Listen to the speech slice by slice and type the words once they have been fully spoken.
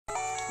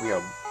We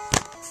are.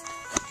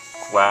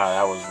 Wow,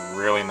 that was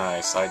really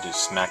nice. I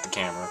just smacked the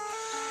camera.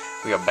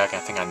 We are back. I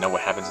think I know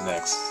what happens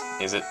next.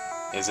 Is it?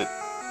 Is it?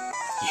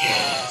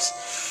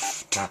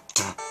 Yes! Dun,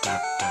 dun, dun,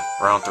 dun.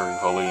 Round 3,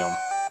 Oleam.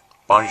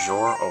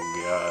 Bonjour? Oh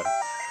god.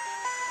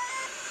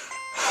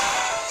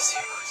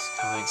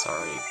 I'm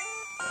sorry.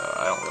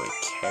 I don't really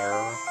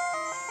care.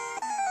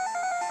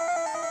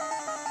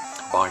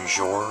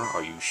 Bonjour?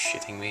 Are you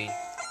shitting me?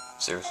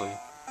 Seriously?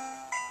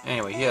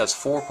 Anyway, he has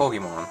 4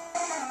 Pokemon.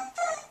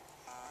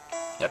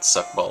 That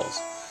suck balls.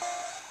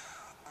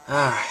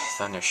 Alright,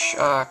 Thunder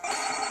Shock.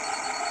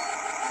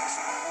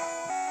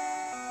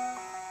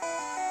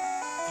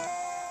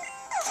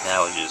 That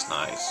was just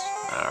nice.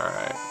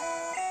 Alright.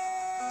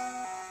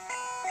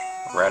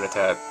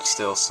 Rattata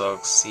still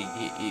sucks.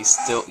 You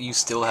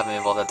still haven't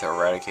evolved that to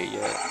Eradicate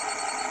yet.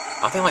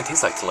 I think it only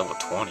takes like to level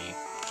 20.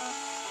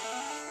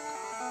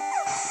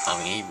 I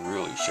mean, he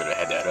really should have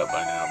had that up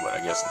by now, but I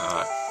guess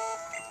not.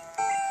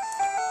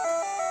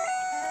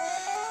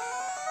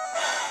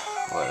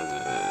 What is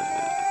it?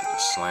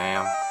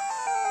 Slam?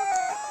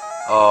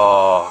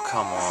 Oh,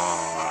 come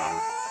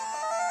on.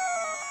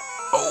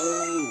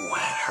 Oh,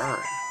 that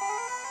hurt.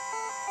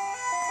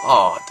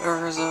 Oh,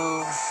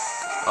 Durzo.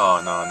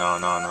 Oh, no, no,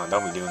 no, no.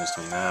 Don't be doing this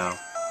to me now.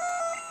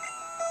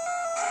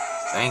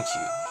 Thank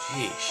you.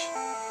 Jeez.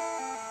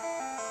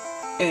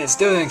 And it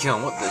still didn't kill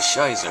him. What the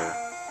shizer?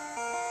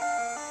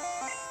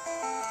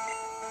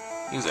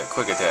 Use that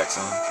quick attack,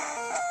 son.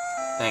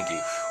 Thank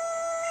you.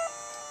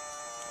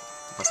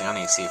 One thing I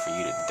need to see for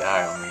you to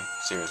die on me.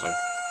 Seriously.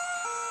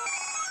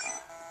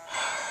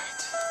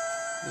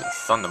 There's a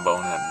thunderbolt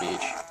in that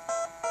bitch.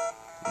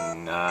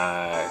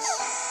 Nice.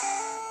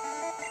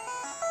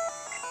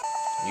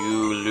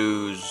 You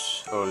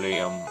lose,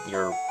 Oleam.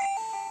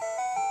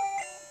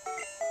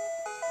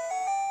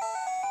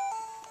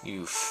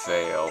 You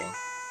fail.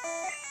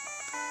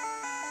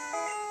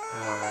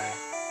 Alright.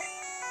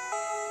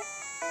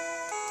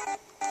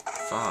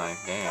 Fine,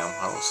 damn,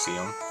 I will see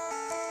him.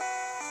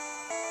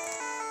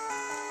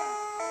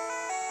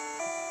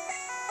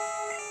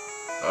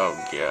 Oh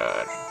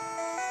god.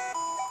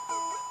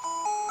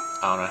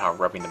 I don't know how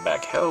rubbing the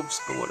back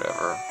helps, but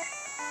whatever.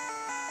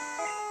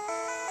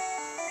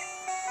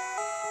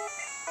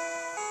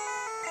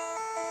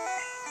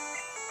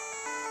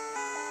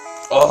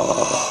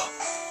 Oh!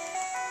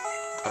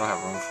 I don't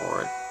have room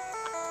for it.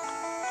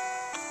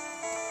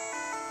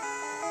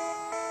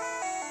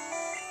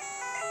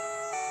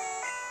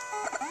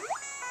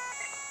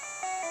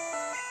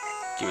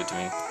 Give it to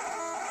me.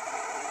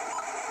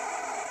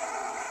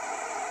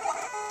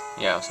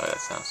 Yeah, I'm sorry, that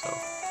sounds so.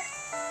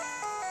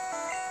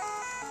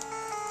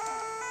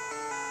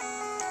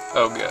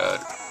 Oh god.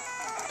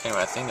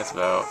 Anyway, I think that's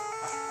about.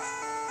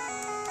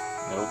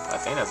 Nope, I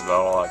think that's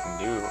about all I can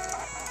do.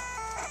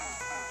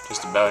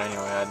 Just about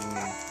anyway.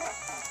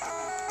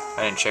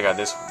 I didn't check out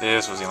this.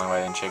 This was the only way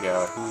I didn't check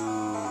out. Who?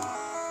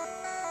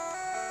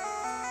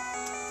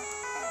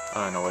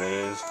 I don't know what it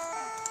is.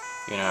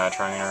 You know, a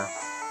trainer.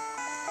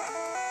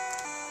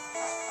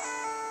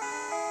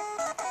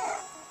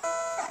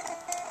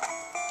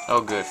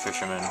 Oh, good,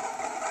 fisherman.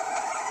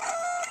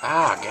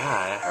 Ah,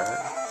 God, that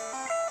hurt.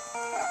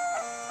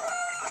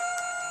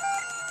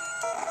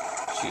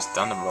 She's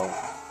Thunderbolt.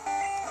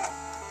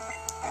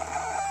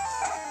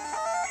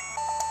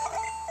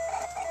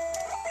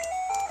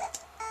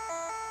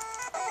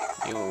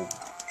 Yo,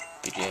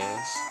 bitch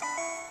ass.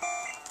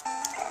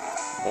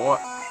 Boy.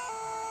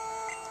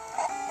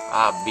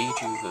 I beat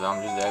you because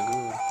I'm just that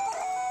good.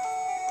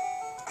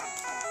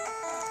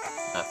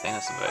 I think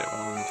that's about it.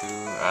 1,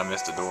 2. I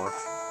missed the door.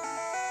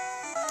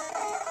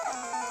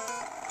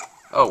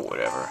 Oh,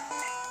 whatever.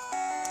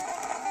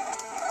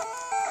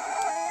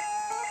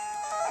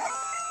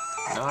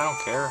 No, I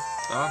don't care.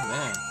 Oh,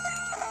 man.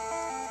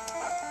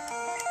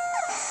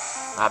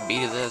 I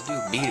beat his ass,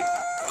 dude. Beat it.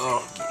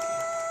 Oh,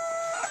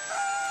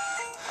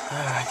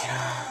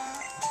 yeah.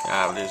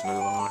 God, we'll just move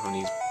on from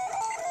these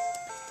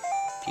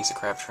piece of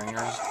crap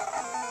trainers.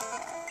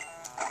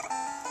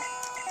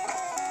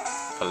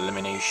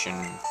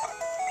 Elimination.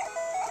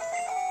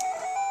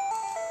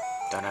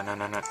 Dun dun dun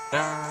dun dun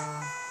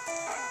dun.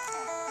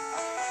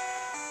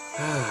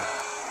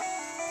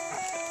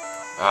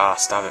 Ah,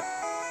 stop it.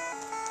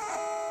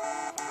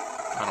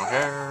 I don't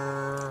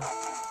care.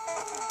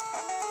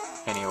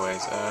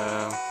 Anyways,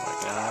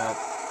 like that.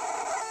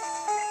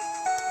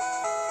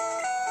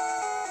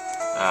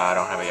 I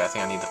don't have it yet. I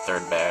think I need the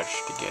 3rd badge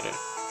to get it.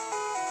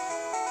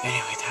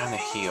 Anyway, time to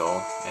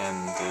heal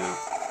and do.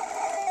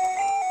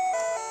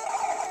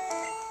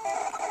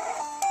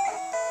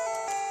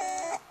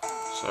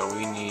 So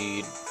we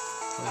need.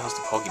 Where the hell's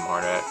the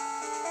Pokemon at?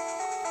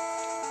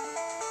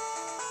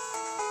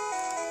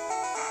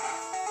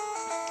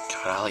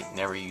 God, I like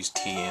never use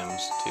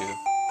TMs too.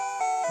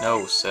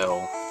 No,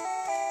 Cell.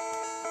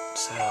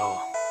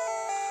 Cell.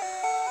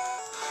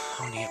 I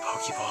don't need a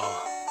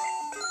Pokeball.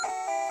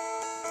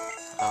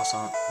 I also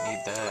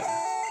need that.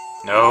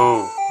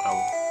 No!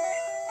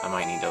 I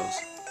might need those.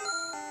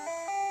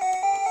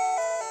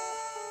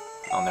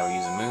 I'll never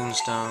use a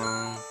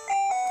Moonstone.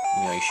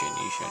 No, you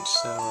shouldn't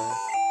sell it.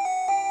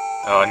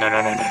 Oh, no,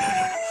 no, no, no, no, no,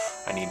 no.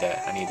 I need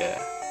that, I need that.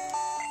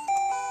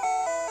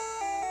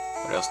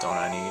 What else don't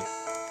I need?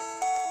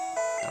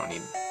 I don't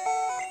need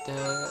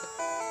that.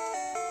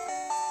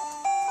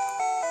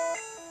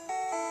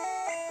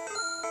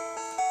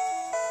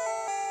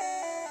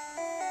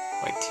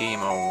 Wait,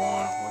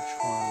 TMO1, which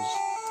one's...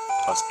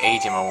 Oh, it's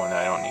HMO1 that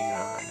I don't need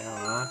right now,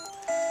 huh?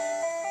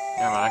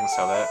 Never mind, I can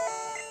sell that.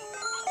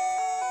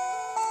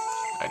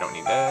 I don't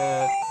need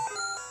that.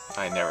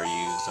 I never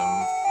used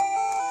them.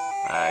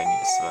 I need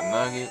to sell a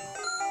nugget.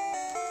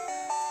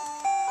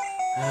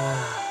 I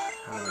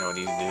don't even know what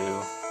these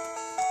do.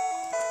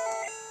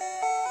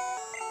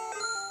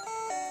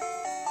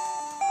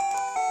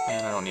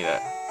 And I don't need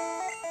that.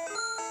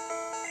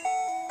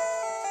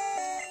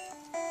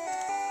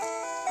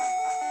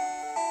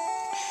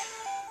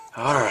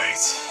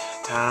 Alright,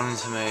 time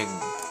to make...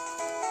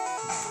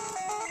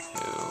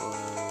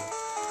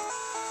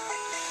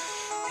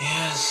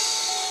 Yes,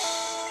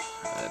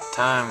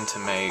 time to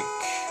make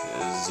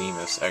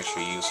Zemus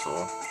actually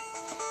useful.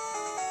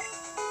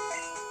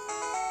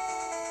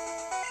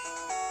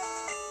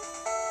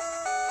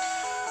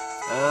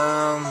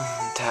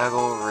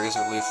 Taggle,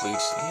 Razor Leaf, Leech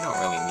Seed. You don't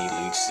really need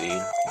Leech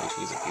Seed. Leech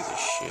Seed's a piece of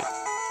shit.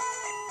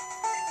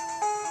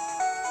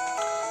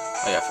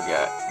 Oh yeah, I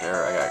forgot.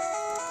 There, I got...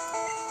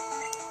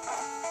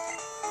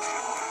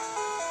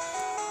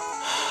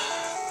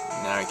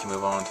 Now we can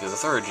move on to the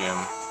third gym.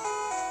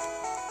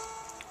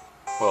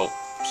 Well,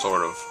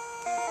 sort of.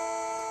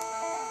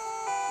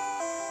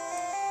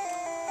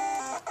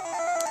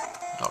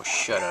 Oh,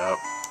 shut up.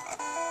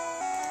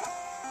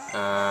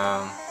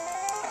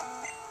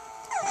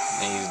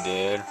 He's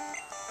dead.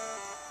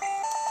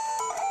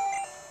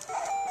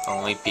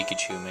 Only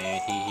Pikachu,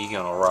 man. He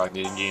gonna rock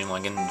the gym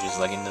just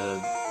like in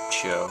the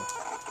show.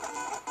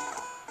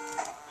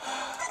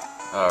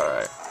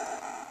 Alright.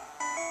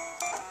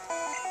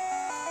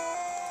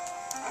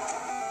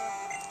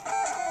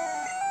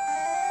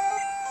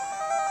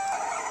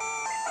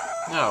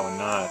 No,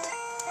 not.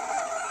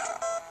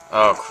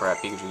 Oh crap,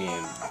 Pikachu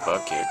getting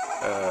butt kicked.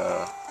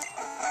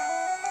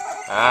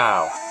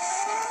 Ow.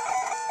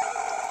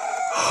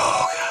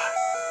 Oh god.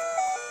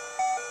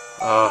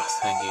 Oh,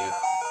 thank you.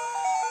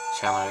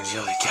 Chandler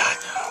agility, god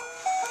no.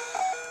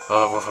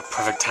 Oh, what a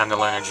perfect time to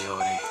learn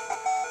agility.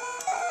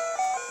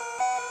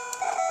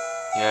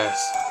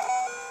 Yes.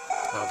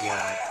 Oh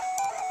god.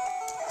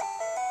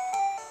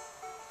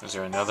 Is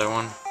there another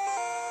one?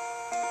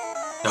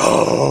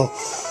 No!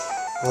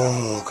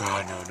 Oh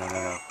god, no, no,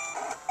 no, no.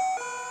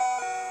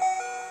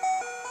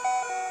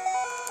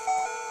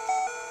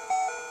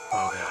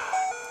 Oh god.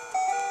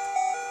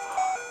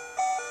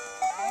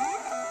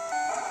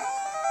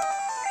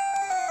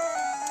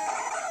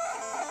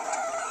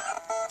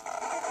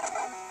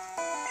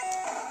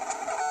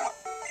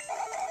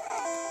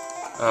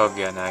 Oh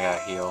god, now I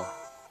gotta heal.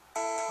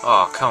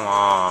 Oh, come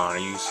on, are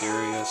you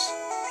serious?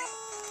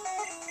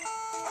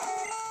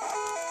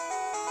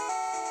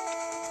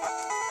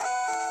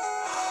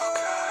 Oh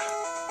god.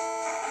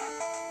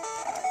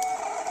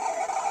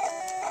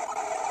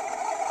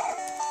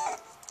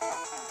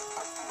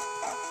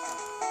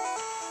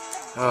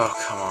 Oh,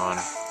 come on.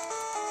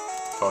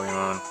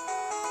 Pokemon.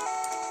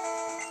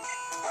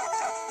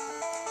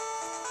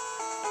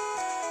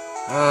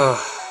 Oh,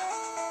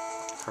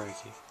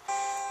 crazy.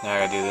 Now I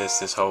gotta do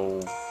this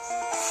whole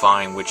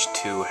find which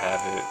two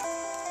have it.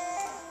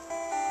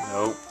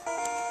 Nope.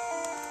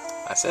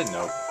 I said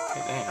nope.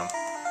 Hey, damn.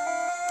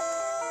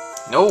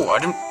 No, I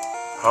didn't.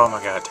 Oh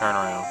my god, turn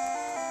around.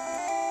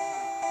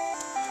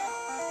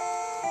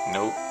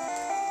 Nope.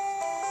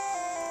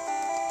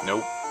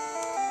 Nope.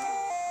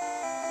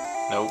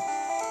 Nope.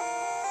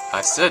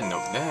 I said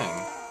nope,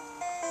 dang.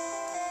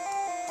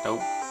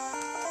 Nope.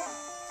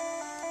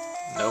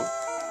 Nope.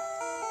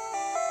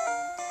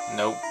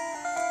 Nope.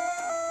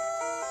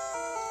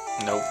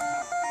 Nope.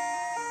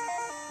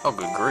 Oh,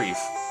 good grief.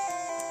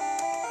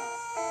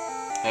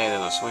 Hey,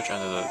 there's a switch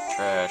under the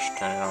trash.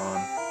 Turn it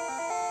on.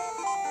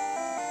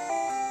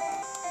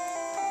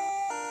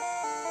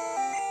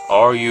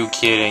 Are you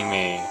kidding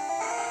me?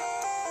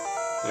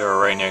 They were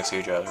right next to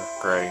each other.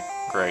 Great.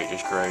 Great.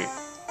 Just great.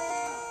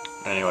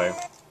 Anyway.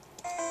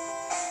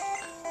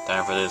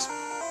 Time for this.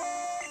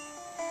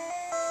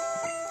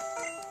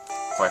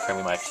 Quite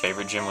frankly, my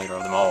favorite gym leader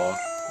of them all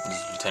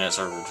is Lieutenant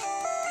Surge.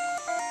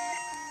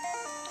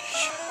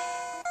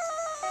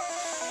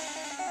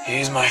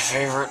 He's my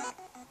favorite.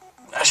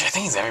 Actually, I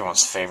think he's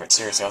everyone's favorite,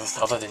 seriously,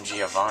 other than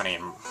Giovanni.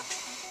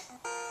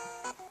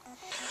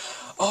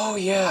 Oh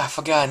yeah, I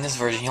forgot, in this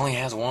version he only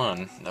has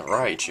one, the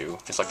Raichu,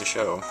 just like the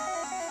show.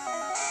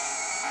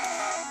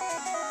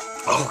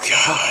 Oh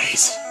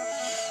guys!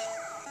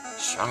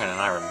 Stronger than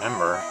I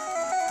remember.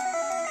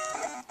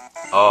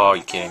 Oh,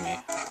 you kidding me?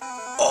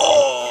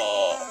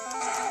 Oh!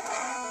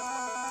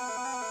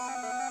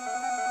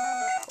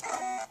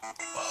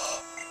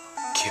 Oh,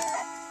 kid.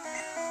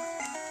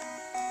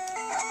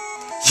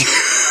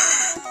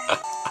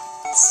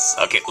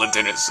 Suck it,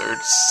 Lieutenant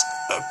Surge.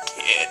 Suck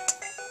it.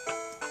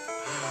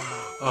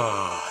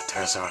 Oh,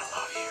 Terzo, I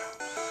love you.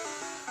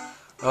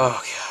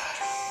 Oh god.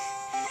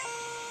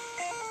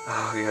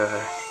 Oh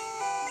god.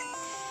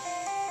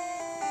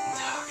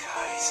 Oh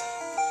guys.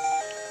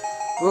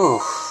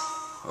 Ooh.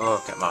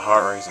 Oh, got my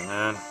heart racing,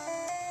 man.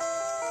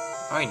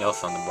 I already know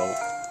Thunderbolt.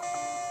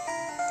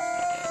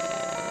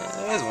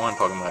 There's one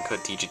Pokemon I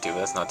could teach it to, but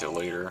that's not till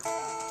later.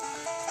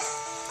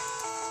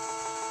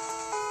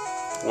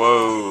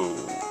 Whoa.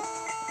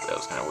 That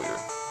was kind of weird.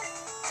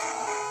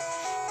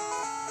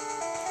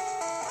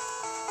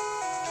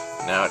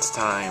 Now it's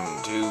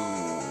time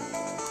to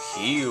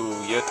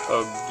heal yet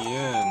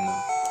again.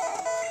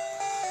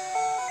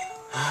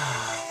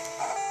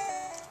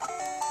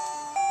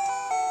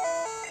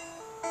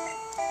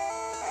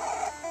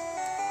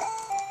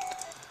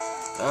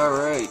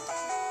 Alright.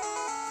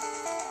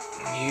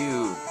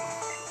 You.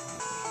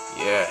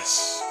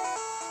 Yes.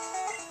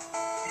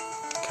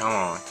 Come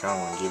on,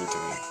 give it to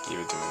me. Give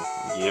it to me.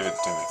 Give it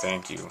to me.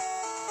 Thank you.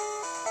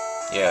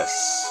 Yes,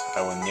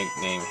 I will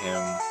nickname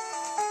him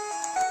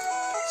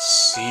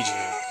CJ.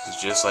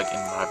 It's just like in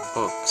my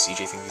book.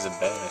 CJ thinks he's a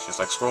badass, just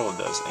like Scroll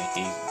does, and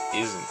he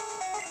isn't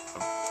a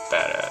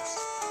badass.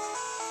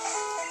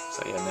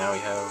 So yeah, now we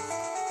have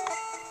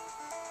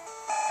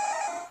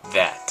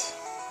that.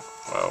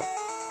 Well,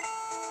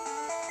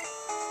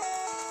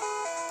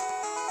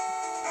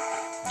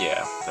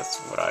 yeah, that's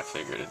what I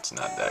figured. It's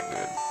not that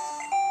good.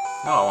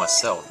 No, I want to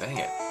sell it. Dang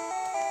it.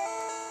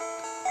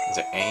 Is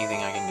there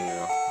anything I can do?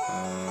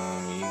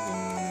 You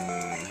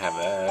can have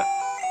that.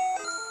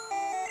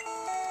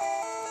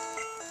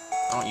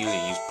 I don't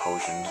usually use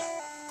potions.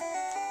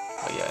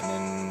 But yeah, and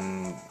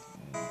then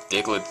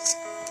Diglett's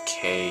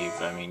Cave.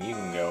 I mean, you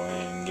can go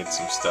in and get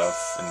some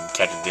stuff and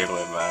catch a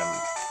Diglett, but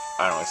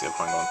I don't really see the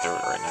point going through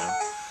it right now.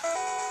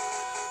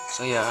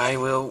 So yeah, I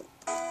will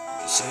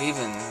save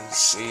and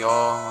see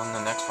y'all in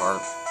the next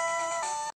part.